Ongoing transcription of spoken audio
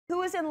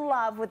Who is in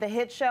love with the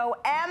hit show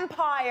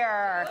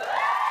Empire?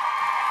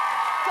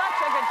 Such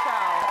a good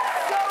show.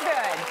 So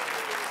good.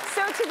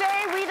 So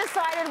today we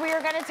decided we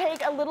are going to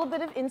take a little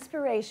bit of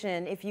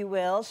inspiration, if you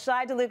will.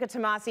 Shai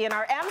DeLuca-Tamasi in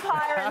our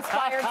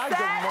Empire-inspired set.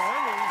 Good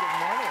morning, good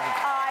morning.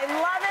 I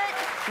love it.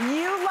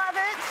 You love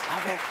it.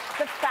 Love it.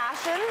 The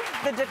fashion,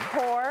 the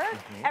decor,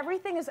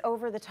 everything is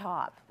over the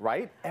top.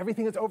 Right?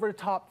 Everything is over the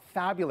top,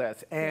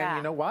 fabulous. And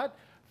you know what?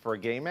 For a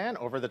gay man,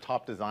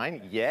 over-the-top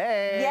design,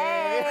 yay!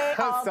 Yay,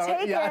 I'll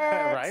take it.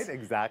 Right,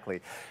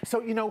 exactly.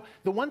 So, you know,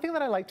 the one thing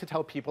that I like to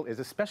tell people is,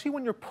 especially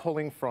when you're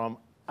pulling from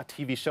a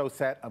TV show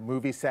set, a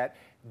movie set,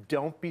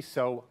 don't be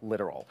so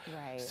literal.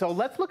 Right. So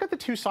let's look at the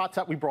two shots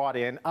that we brought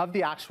in of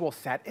the actual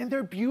set, and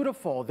they're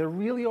beautiful. They're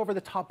really over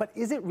the top, but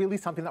is it really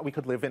something that we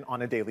could live in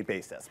on a daily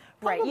basis?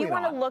 Right, Probably you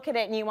want to not. look at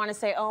it and you want to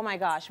say, oh my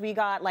gosh, we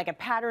got like a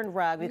patterned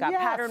rug, we got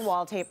patterned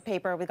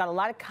wallpaper, we've got a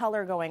lot of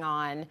color going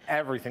on.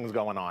 Everything's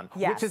going on,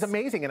 yes, which is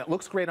amazing, and it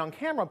looks great on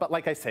camera, but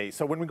like I say,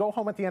 so when we go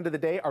home at the end of the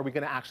day, are we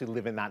going to actually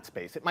live in that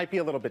space? It might be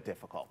a little bit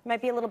difficult.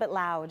 Might be a little bit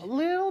loud. A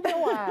little bit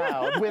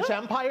loud, which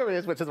Empire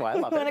is, which is why I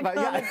love it. But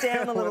calm it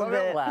down a little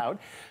bit. Loud.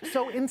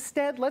 So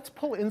instead, let's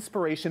pull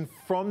inspiration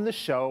from the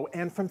show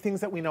and from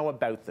things that we know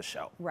about the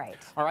show. Right.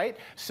 All right?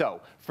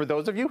 So, for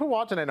those of you who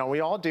watch, and I know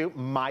we all do,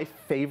 my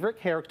favorite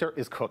character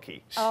is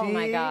Cookie. Oh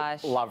my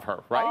gosh. Love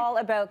her, right? All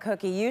about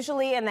Cookie.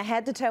 Usually in the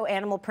head-to-toe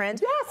animal print.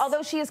 Yes.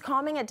 Although she is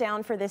calming it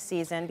down for this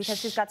season because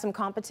she's got some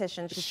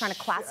competition. She's trying to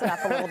class it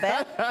up a little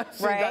bit,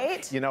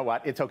 right? You know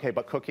what? It's okay,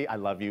 but Cookie, I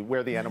love you.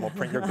 Wear the animal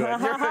print. You're good.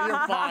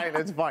 You're fine.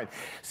 It's fine.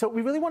 So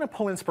we really want to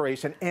pull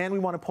inspiration, and we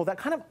want to pull that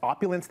kind of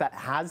opulence that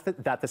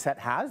the set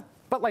has.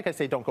 But like I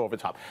say, don't go over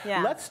the top.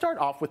 Yeah. Let's start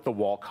off with the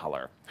wall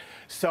color.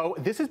 So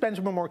this is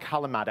Benjamin Moore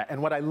Kalamata,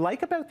 and what I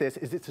like about this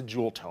is it's a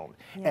jewel tone.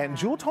 Yeah. And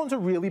jewel tones are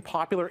really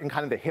popular in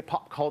kind of the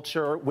hip-hop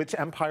culture, which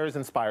Empire is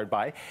inspired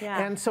by.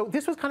 Yeah. And so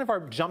this was kind of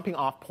our jumping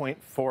off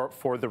point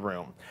for the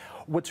room.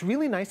 What's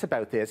really nice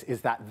about this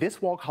is that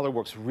this wall color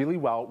works really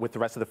well with the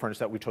rest of the furniture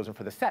that we've chosen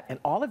for the set. And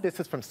all of this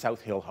is from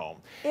South Hill Home.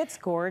 It's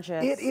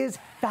gorgeous. It is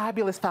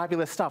fabulous,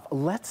 fabulous stuff.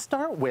 Let's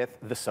start with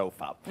the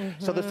sofa.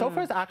 So the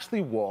sofa is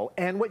actually wool.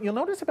 And what you'll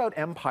notice about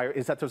Empire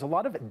is that there's a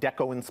lot of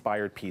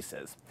deco-inspired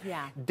pieces.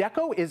 Yeah.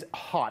 Deco is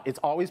hot. It's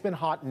always been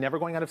hot, never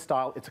going out of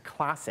style. It's a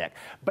classic.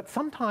 But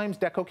sometimes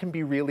deco can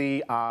be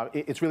really,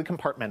 it's really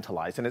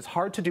compartmentalized. And it's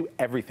hard to do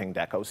everything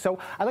deco. So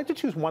I like to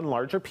choose one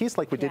larger piece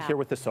like we did here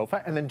with the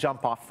sofa and then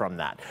jump off from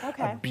that.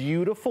 Okay. A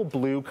beautiful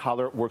blue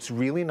color works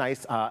really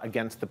nice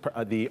against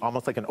the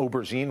almost like an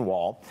aubergine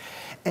wall.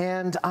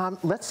 And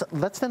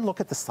let's then look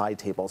at the side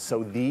tables.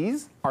 So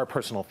these are a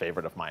personal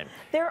favorite of mine.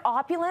 They're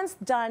opulence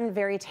done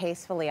very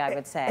tastefully, I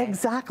would say.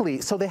 Exactly.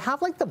 So they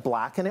have like the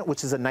black in it,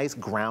 which is a nice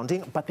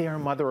grounding, but they are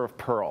mother of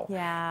pearl.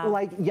 Yeah.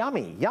 Like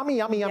yummy, yummy,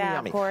 yummy, yummy, Yeah,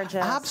 yummy. gorgeous.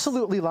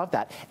 Absolutely love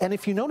that. And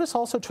if you notice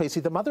also, Tracy,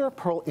 the mother of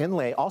pearl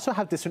inlay also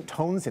have different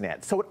tones in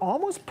it. So it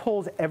almost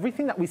pulls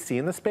everything that we see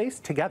in the space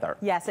together.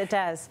 Yes, it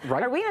does.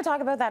 Right? Are we going to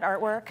talk about that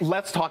artwork?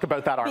 Let's talk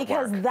about that artwork.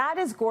 Because that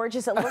is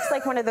gorgeous. It looks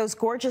like one of those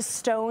gorgeous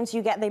stones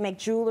you get. They make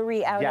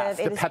jewelry out of. Yes,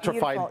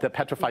 the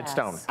petrified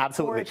stone.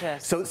 Absolutely.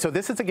 Gorgeous. So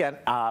this is again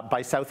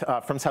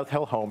from South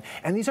Hill Home,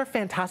 and these are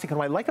fantastic. And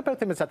what I like about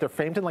them is that they're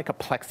framed in like a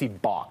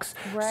plexi box,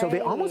 so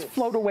they almost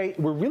float away.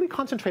 We're really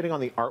concentrating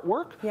on the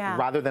artwork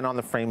rather than on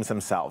the frames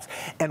themselves.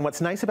 And what's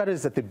nice about it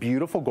is that the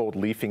beautiful gold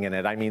leafing in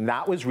it. I mean,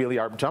 that was really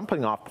our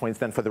jumping off points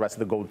then for the rest of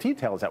the gold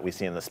details that we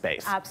see in the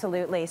space.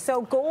 Absolutely.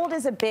 So gold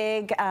is a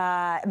big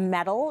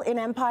metal in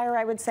Empire,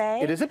 I would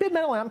say. It is a big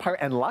metal in Empire,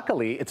 and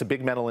luckily, it's a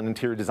big metal in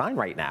interior design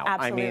right now.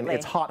 Absolutely. I mean,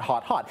 it's hot,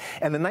 hot, hot.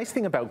 And the nice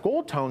thing about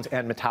gold tones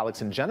and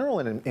metallics in general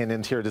in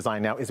interior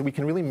design now is that we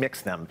can really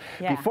mix them.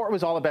 Yeah. Before it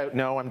was all about,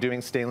 no, I'm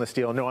doing stainless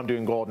steel, no, I'm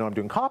doing gold, no, I'm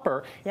doing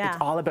copper. Yeah.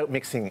 It's all about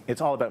mixing.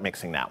 It's all about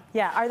mixing now.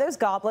 Yeah. Are those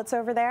goblets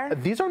over there?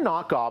 These are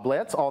not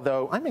goblets,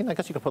 although, I mean, I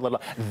guess you could put a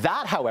little.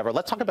 That, however,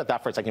 let's talk about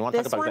that for a second. You want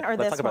to this talk about one or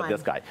let's this talk about one?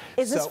 this guy.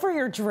 Is this for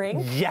your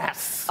drink?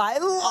 Yes. I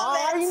love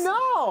it. I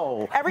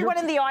know. Everyone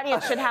in the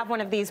audience should have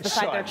one of these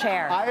beside their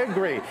chair. I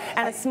agree.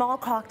 And a small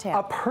cocktail.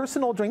 A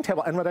personal drink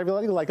table. And what I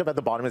really like about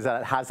the bottom is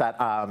that it has that,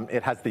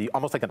 it has the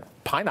almost like a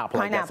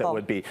pineapple, I guess it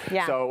would be.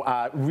 Yeah.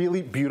 So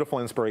really beautiful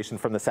inspiration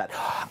from the set.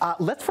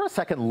 Let's for a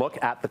second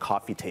look at the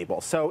coffee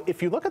table. So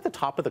if you look at the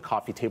top of the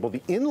coffee table,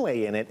 the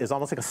inlay in it is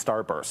almost like a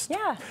starburst.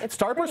 Yeah, it's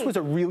Starburst pretty. was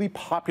a really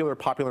popular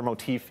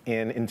motif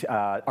in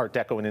Art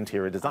Deco and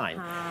interior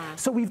design.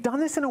 So we've done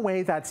this in a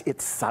way that's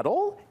it's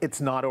subtle,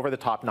 it's not over the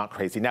top, not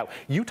crazy. Now,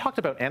 you talked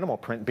about animal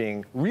print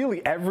being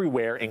really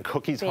everywhere in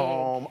Cookie's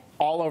home,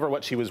 all over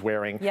what she was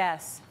wearing.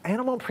 Yes.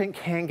 Animal print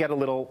can get a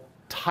little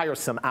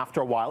tiresome after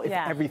a while if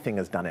everything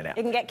is done in it.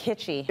 It can get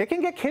kitschy. It can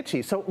get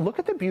kitschy. So look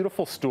at the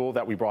beautiful stool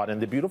that we brought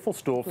in, the beautiful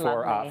stool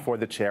for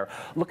the chair.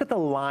 Look at the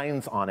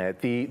lines on it.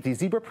 The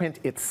zebra print,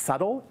 it's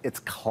subtle, it's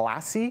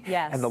classy,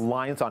 and the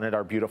lines on it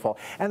are beautiful.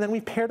 And then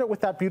we paired it with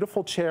that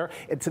beautiful chair.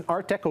 It's an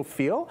Art Deco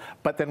feel,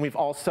 but then we've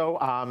also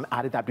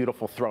added that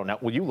beautiful throw. Now,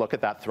 will you look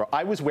at that throw?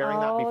 I was wearing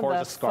that before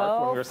as a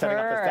scarf when we were setting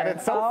up the set.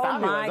 It's so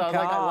fabulous. I was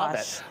like, I love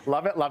it.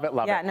 Love it, love it,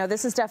 love it. Yeah, no,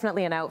 this is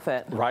definitely an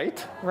outfit.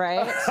 Right?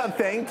 Right?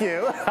 Thank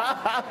you.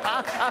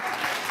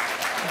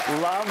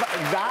 Love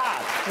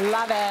that.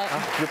 Love it.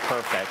 Oh, you're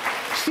perfect.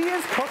 She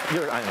is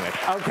cooking. Anyway,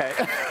 okay.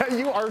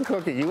 You are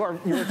cooking. You're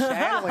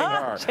channeling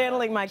her.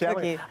 Channeling my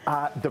cookie.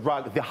 The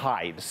rug, the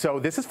hide. So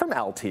this is from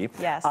LT.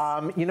 Yes.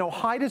 You know,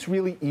 hide is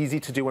really easy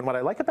to do, and what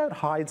I like about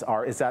hides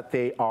is that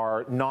they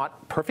are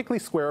not perfectly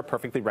square or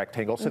perfectly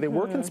rectangle, so they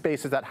work in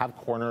spaces that have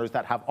corners,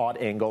 that have odd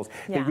angles.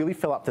 Yeah. They really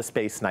fill up the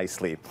space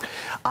nicely.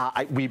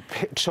 We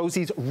chose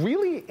these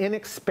really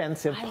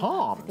inexpensive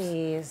palms.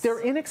 These.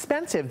 They're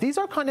inexpensive. These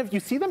are kind of, you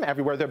see them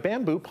everywhere. They're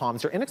bamboo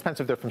palms. They're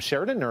inexpensive. They're from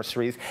Sheridan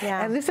Nurseries.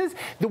 Yeah. And this is,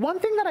 the one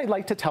thing that I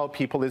like to tell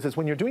people is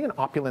when you're doing an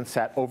opulent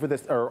set over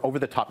this, or over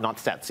the top, not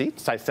set, see,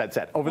 I said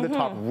set, over the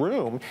top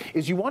room,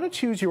 is you want to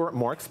choose your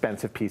more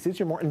expensive pieces,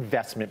 your more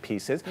investment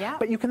pieces,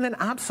 but you can then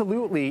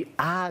absolutely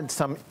add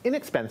some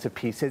inexpensive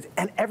pieces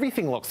and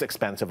everything looks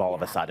expensive all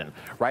of a sudden,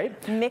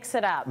 right? Mix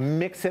it up.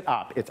 Mix it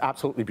up. It's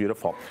absolutely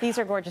beautiful. These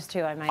are gorgeous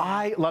too, I might add.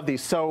 I love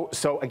these. So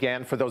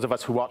again, for those of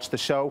us who watch the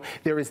show,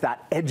 there is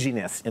that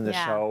edginess in the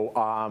show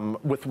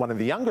with one of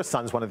the younger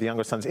sons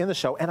in the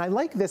show. And I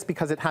like this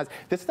because it has,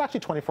 this is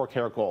actually 24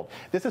 karat gold.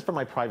 This is from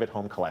my private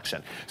home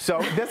collection. So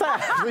this I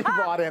actually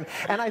brought in,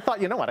 and I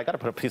thought, you know what, I got to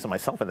put a piece of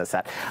myself in this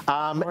set.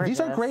 These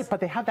are great, but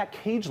they have that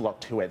cage look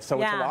to it.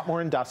 So it's a lot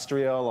more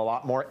industrial, a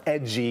lot more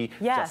edgy,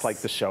 just like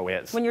the show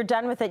is. When you're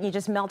done with it, you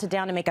just melt it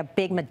down to make a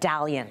big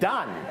medallion.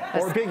 Done.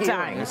 Or big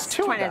earrings.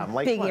 Two of them.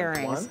 Like big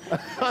earrings.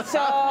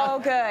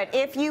 So good.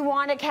 If you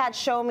want to catch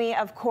Show Me,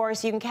 of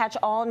course, you can catch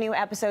all new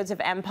episodes of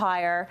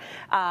Empire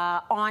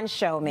on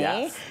Show Me.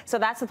 Yes. So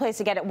that's the place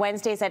to get it.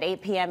 Wednesdays at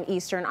 8 p.m.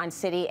 Eastern on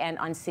City and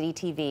on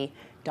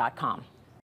citytv.com.